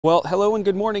Well, hello and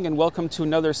good morning and welcome to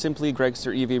another Simply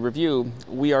Gregster EV review.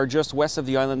 We are just west of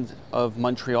the island of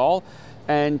Montreal,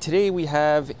 and today we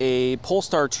have a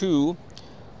Polestar 2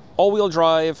 all-wheel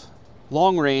drive,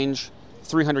 long range,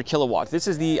 300 kilowatt. This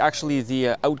is actually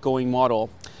the outgoing model.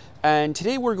 And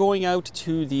today we're going out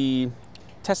to the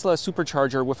Tesla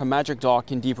Supercharger with a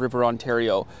Magicdock in Deep River,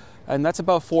 Ontario, and that's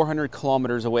about 400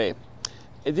 kilometers away.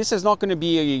 This is not going to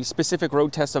be a specific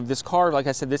road test of this car. Like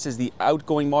I said, this is the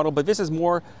outgoing model, but this is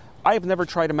more, I've never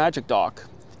tried a Magicdock.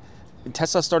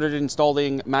 Tesla started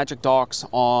installing Magicdocks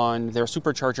on their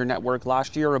Supercharger network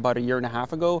last year, about a year and a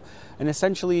half ago. And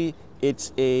essentially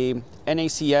it's a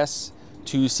NACS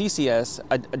to CCS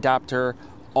adapter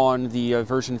on the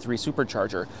version 3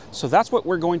 Supercharger. So that's what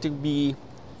we're going to be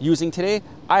using today.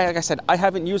 Like I said, I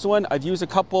haven't used one. I've used a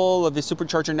couple of the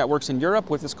Supercharger networks in Europe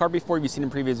with this car before. You've seen in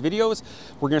previous videos.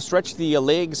 We're going to stretch the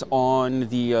legs on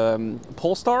the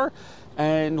Polestar,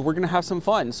 and we're going to have some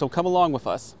fun. So come along with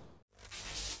us.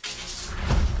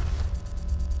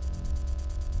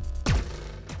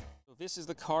 So this is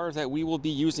the car that we will be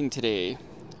using today.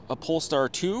 A Polestar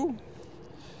 2,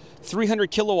 300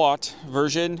 kilowatt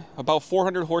version, about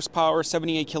 400 horsepower,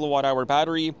 78 kilowatt hour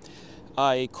battery.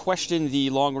 I question the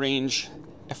long-range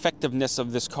effectiveness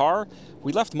of this car.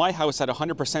 We left my house at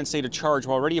 100% state of charge.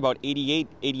 We're already about 88,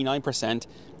 89%, and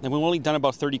we've only done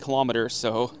about 30 kilometers,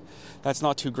 so that's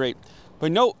not too great.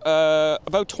 But no,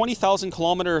 about 20,000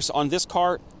 kilometers on this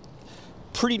car.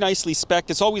 Pretty nicely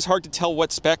spec'd. It's always hard to tell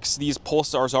what specs these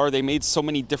Polestars are. They made so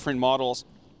many different models.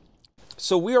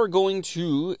 So we are going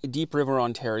to Deep River,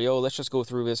 Ontario. Let's just go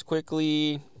through this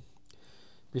quickly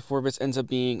before this ends up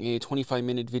being a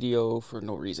 25-minute video for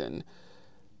no reason,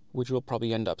 which will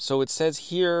probably end up. So it says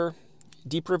here,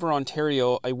 Deep River,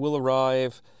 Ontario, I will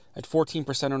arrive at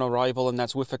 14% on arrival, and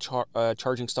that's with a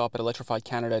charging stop at Electrify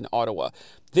Canada in Ottawa.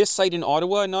 This site in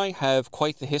Ottawa and I have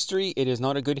quite the history. It is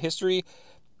not a good history.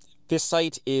 This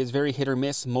site is very hit or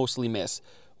miss, mostly miss.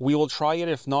 We will try it.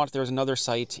 If not, there's another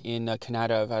site in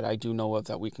Canada that I do know of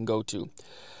that we can go to.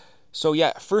 So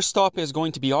yeah, first stop is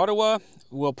going to be Ottawa.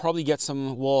 We'll probably get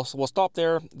some, we'll stop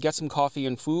there, get some coffee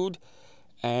and food,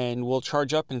 and we'll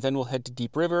charge up, and then we'll head to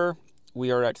Deep River.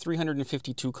 We are at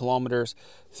 352 kilometers,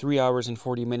 3 hours and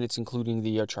 40 minutes, including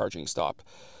the charging stop.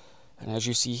 And as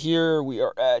you see here, we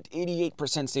are at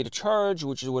 88% state of charge,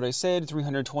 which is what I said,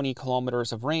 320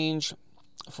 kilometers of range.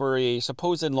 For a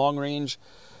supposed long range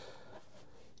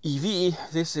EV,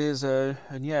 this is,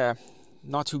 yeah,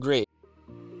 not too great.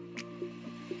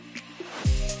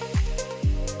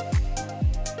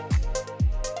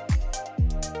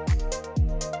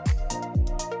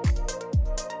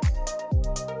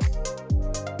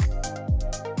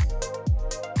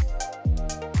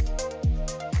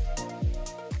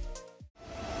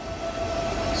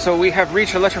 So we have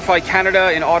reached Electrify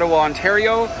Canada in Ottawa,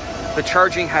 Ontario. The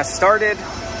charging has started.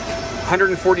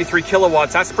 143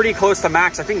 kilowatts. That's pretty close to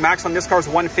max. I think max on this car is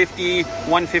 150,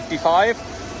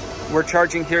 155. We're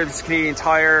charging here. This Canadian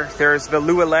Tire. There's the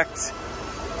Luelect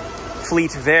fleet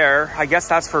there. I guess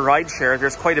that's for rideshare.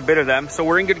 There's quite a bit of them. So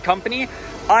we're in good company.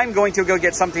 I'm going to go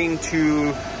get something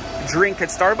to drink at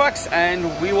Starbucks,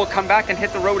 and we will come back and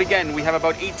hit the road again. We have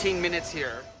about 18 minutes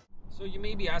here. So you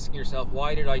may be asking yourself,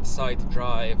 why did I decide to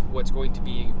drive what's going to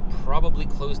be probably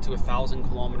close to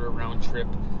 1,000-kilometer round trip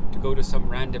to go to some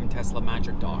random Tesla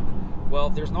Magicdock? Well,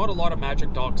 there's not a lot of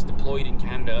Magicdocks deployed in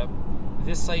Canada.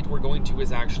 This site we're going to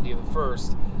is actually the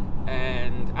first.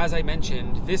 And as I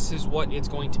mentioned, this is what it's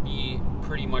going to be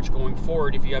pretty much going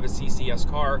forward. If you have a CCS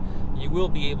car, you will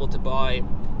be able to buy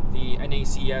the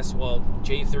NACS, well,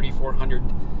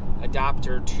 J3400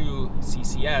 adapter to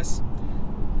CCS.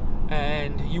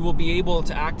 And you will be able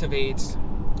to activate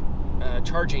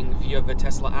charging via the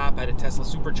Tesla app at a Tesla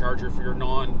Supercharger for your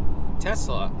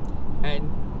non-Tesla.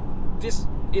 And this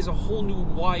is a whole new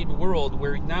wide world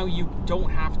where now you don't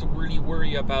have to really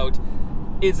worry about,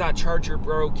 is that charger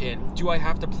broken? Do I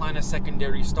have to plan a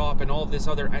secondary stop? And all this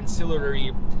other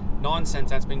ancillary nonsense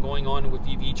that's been going on with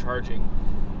EV charging.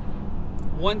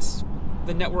 Once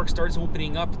the network starts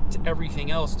opening up to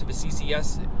everything else, to the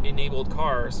CCS-enabled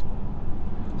cars,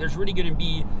 there's really going to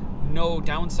be no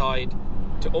downside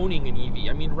to owning an EV.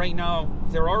 I mean, right now,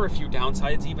 there are a few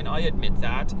downsides, even I admit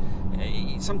that.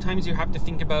 Sometimes you have to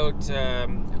think about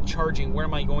charging, where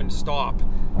am I going to stop?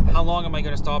 How long am I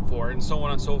going to stop for? And so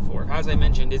on and so forth. As I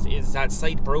mentioned, is that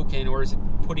site broken, or is it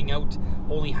putting out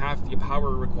only half the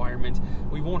power requirement?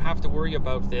 We won't have to worry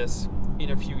about this in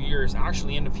a few years,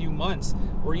 actually in a few months,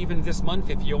 or even this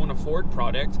month if you own a Ford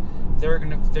product. Their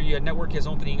network is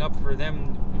opening up for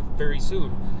them very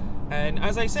soon. And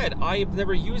as I said, I've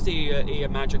never used a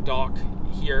Magicdock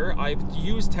here. I've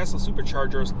used Tesla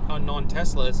Superchargers on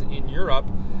non-Teslas in Europe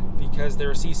because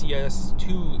they're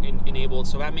CCS2 enabled,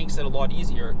 so that makes it a lot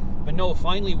easier. But no,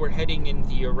 finally we're heading in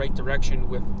the right direction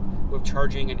with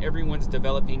charging, and everyone's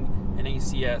developing an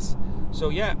ACS. So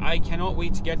yeah, I cannot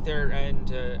wait to get there and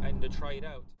to try it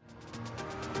out.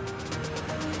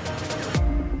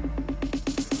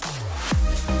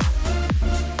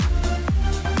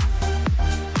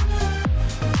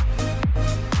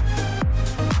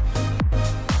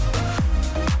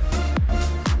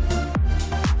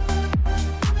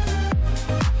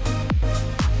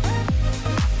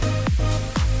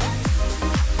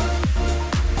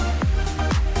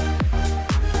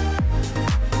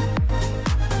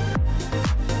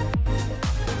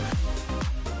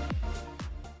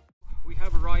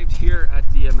 Here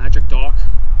at the Magicdock,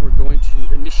 we're going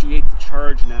to initiate the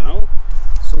charge now.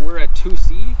 So we're at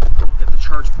 2C. We'll get the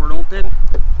charge port open.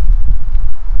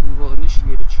 We will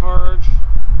initiate a charge.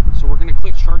 So we're going to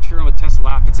click charge here on the Tesla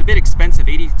app. It's a bit expensive,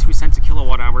 82 cents a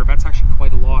kilowatt hour. That's actually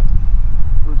quite a lot.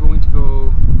 We're going to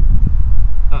go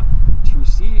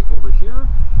 2C over here.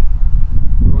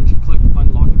 We're going to click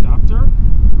unlock adapter.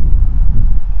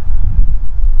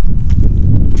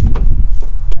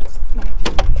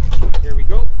 There we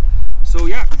go. So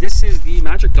yeah, this is the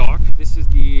Magicdock. This is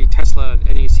the Tesla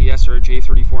NACS or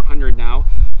J3400 now.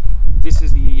 This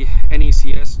is the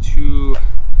NACS to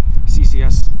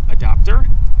CCS adapter,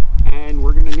 and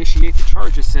we're going to initiate the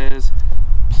charge. It says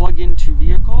plug into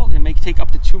vehicle. It may take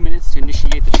up to 2 minutes to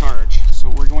initiate the charge. So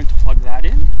we're going to plug that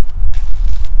in.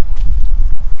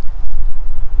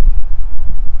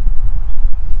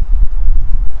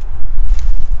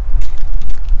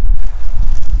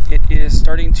 It is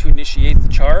starting to initiate the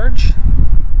charge.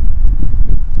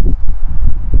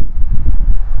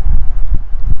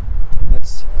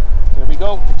 There we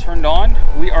go, it turned on.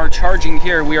 We are charging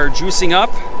here, we are juicing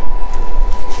up.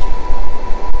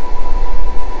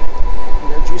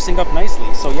 We are juicing up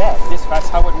nicely. So yeah, that's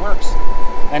how it works.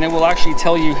 And it will actually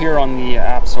tell you here on the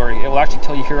app, it will actually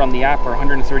tell you here on the app we're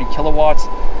 130 kilowatts.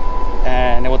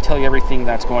 And it will tell you everything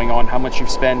that's going on, how much you've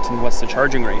spent and what's the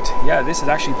charging rate. Yeah, this is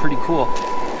actually pretty cool.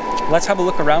 Let's have a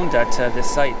look around at this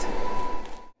site.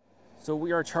 So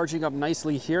we are charging up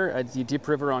nicely here at the Deep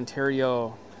River,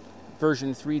 Ontario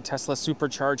version 3 Tesla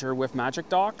Supercharger with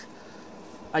Magicdock.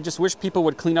 I just wish people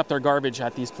would clean up their garbage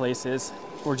at these places,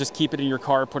 or just keep it in your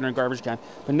car, put it in a garbage can.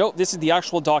 But no, this is the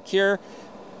actual dock here.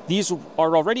 These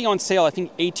are already on sale. I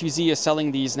think A2Z is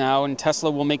selling these now, and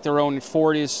Tesla will make their own.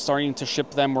 Ford is starting to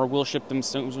ship them, or will ship them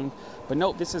soon. But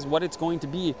no, this is what it's going to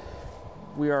be.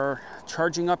 We are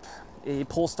charging up a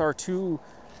Polestar 2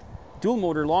 dual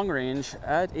motor long range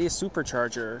at a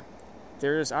supercharger.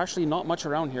 There's actually not much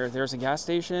around here. There's a gas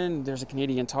station, there's a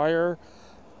Canadian Tire,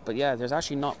 but yeah, there's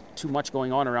actually not too much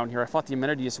going on around here. I thought the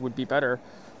amenities would be better.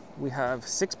 We have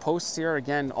 6 posts here,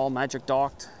 again, all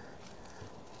Magicdocked.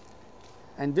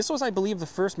 And this was, I believe, the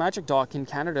first Magicdock in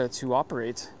Canada to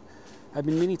operate. I've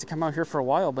been meaning to come out here for a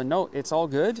while, but no, it's all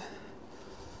good.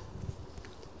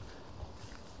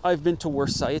 I've been to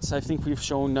worse sites. I think we've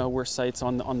shown worse sites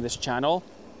on this channel.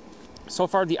 So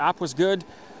far, the app was good.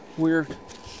 We're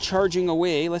charging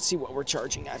away. Let's see what we're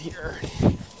charging at here.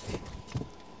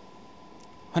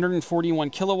 141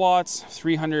 kilowatts,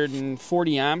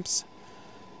 340 amps,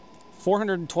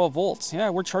 412 volts. Yeah,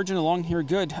 we're charging along here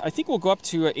good. I think we'll go up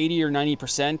to 80 or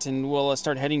 90% and we'll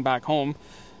start heading back home.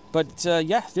 But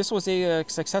yeah, this was a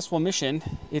successful mission.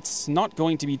 It's not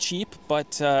going to be cheap,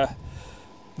 but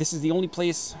this is the only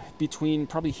place between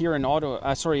probably here in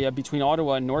Ottawa, between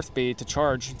Ottawa and North Bay to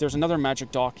charge. There's another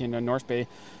Magicdock in North Bay,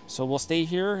 so we'll stay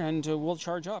here and we'll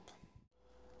charge up.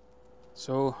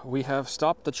 So we have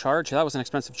stopped the charge. That was an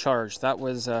expensive charge. That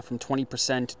was from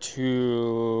 20%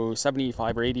 to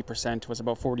 75 or 80% was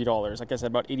about $40. Like I said,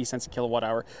 about 80 cents a kilowatt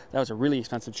hour. That was a really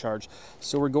expensive charge.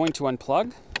 So we're going to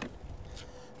unplug,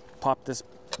 pop this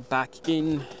back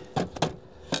in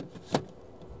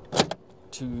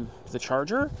to the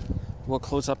charger. We'll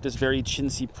close up this very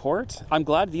chintzy port. I'm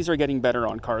glad these are getting better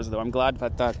on cars though. I'm glad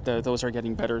that those are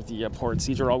getting better, the ports.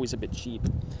 These are always a bit cheap.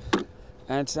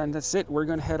 And that's it, we're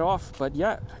gonna head off. But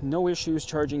yeah, no issues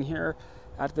charging here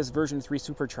at this version 3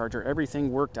 Supercharger.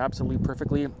 Everything worked absolutely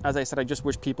perfectly. As I said, I just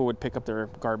wish people would pick up their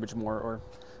garbage more, or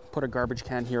put a garbage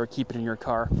can here, or keep it in your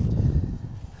car.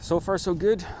 So far so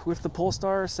good with the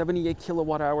Polestar 78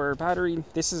 kilowatt hour battery.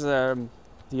 This is the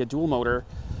dual motor,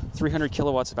 300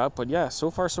 kilowatts of output. Yeah, so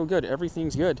far so good,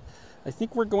 everything's good. I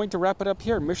think we're going to wrap it up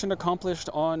here. Mission accomplished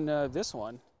on this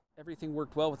one. Everything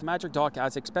worked well with the Magicdock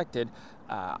as expected.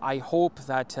 I hope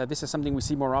that this is something we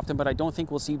see more often, but I don't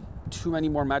think we'll see too many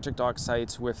more Magicdock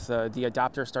sites with the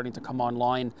adapter starting to come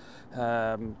online.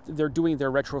 They're doing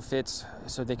their retrofits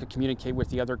so they could communicate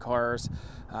with the other cars.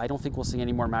 I don't think we'll see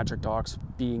any more Magicdocks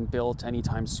being built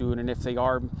anytime soon, and if they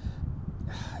are,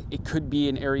 it could be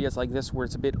in areas like this where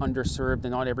it's a bit underserved and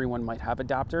not everyone might have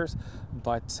adapters.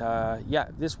 But yeah,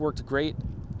 this worked great.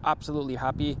 Absolutely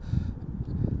happy.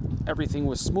 Everything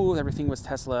was smooth, everything was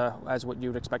Tesla as what you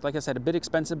would expect. Like I said, a bit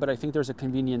expensive, but I think there's a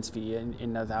convenience fee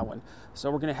in that one. So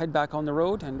we're gonna head back on the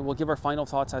road and we'll give our final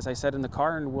thoughts, as I said, in the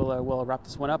car, and we'll wrap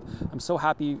this one up. I'm so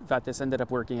happy that this ended up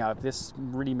working out. This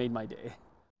really made my day.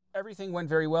 Everything went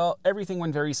very well, everything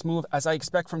went very smooth. As I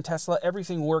expect from Tesla,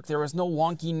 everything worked. There was no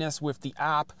wonkiness with the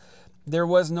app. There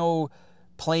was no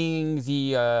playing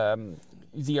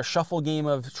the shuffle game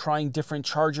of trying different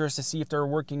chargers to see if they're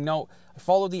working. No, I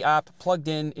followed the app, plugged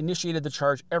in, initiated the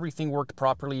charge, everything worked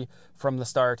properly from the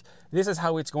start. This is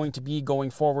how it's going to be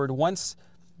going forward. Once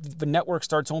the network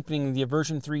starts opening, the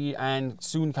version 3 and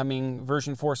soon coming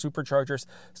version 4 superchargers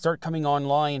start coming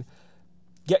online,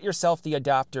 get yourself the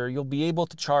adapter. You'll be able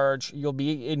to charge.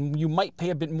 You might pay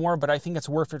a bit more, but I think it's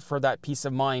worth it for that peace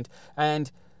of mind. And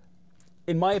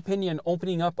in my opinion,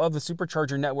 opening up of the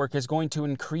Supercharger network is going to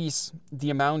increase the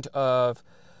amount of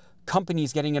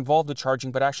companies getting involved with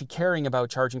charging, but actually caring about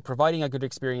charging, providing a good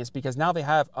experience, because now they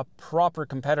have a proper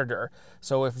competitor.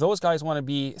 So if those guys want to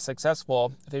be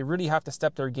successful, they really have to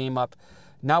step their game up.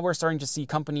 Now we're starting to see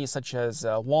companies such as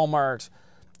Walmart,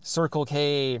 Circle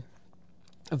K,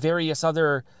 various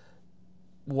other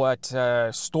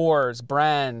stores,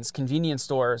 brands, convenience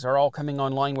stores are all coming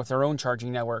online with their own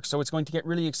charging networks. So it's going to get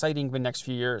really exciting the next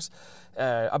few years.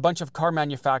 A bunch of car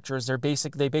manufacturers,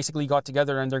 they basically got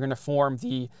together and they're going to form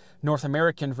the North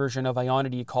American version of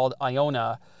Ionity called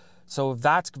Iona. So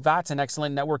that's an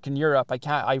excellent network in Europe.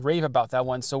 I rave about that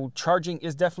one. So charging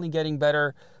is definitely getting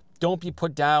better. Don't be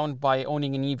put down by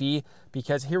owning an EV,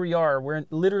 because here we are. We're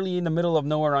literally in the middle of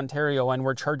nowhere, Ontario, and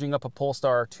we're charging up a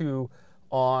Polestar 2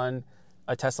 on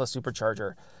a Tesla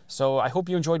Supercharger. So I hope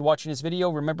you enjoyed watching this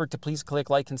video. Remember to please click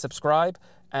like and subscribe,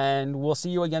 and we'll see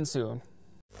you again soon.